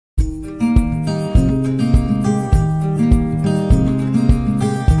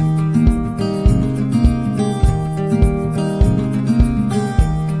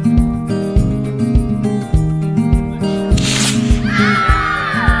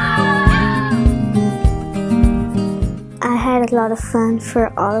lot of fun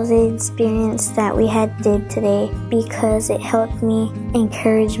for all of the experience that we did today because it helped me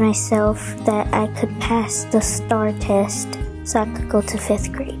encourage myself that I could pass the STAR test so I could go to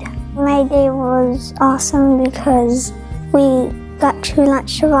 5th grade. My day was awesome because we got to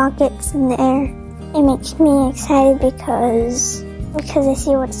launch the rockets in the air. It makes me excited because I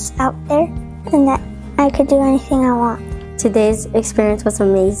see what's out there and that I could do anything I want. Today's experience was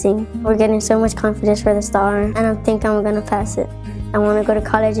amazing. We're getting so much confidence for the STAR, and I think I'm gonna pass it. I wanna go to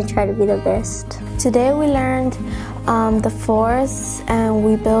college and try to be the best. Today we learned the force and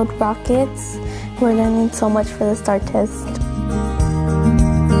we build rockets. We're learning so much for the STAR test.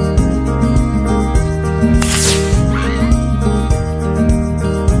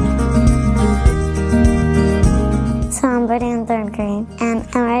 So I'm Brittany in 3rd grade, and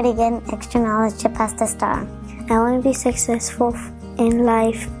I'm ready to get extra knowledge to pass the STAR. I want to be successful in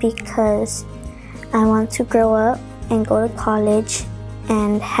life because I want to grow up and go to college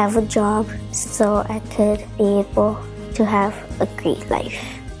and have a job so I could be able to have a great life.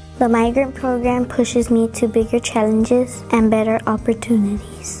 The migrant program pushes me to bigger challenges and better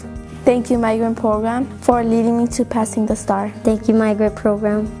opportunities. Thank you, migrant program, for leading me to passing the STAR. Thank you, migrant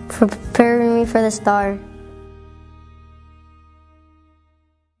program, for preparing me for the STAR.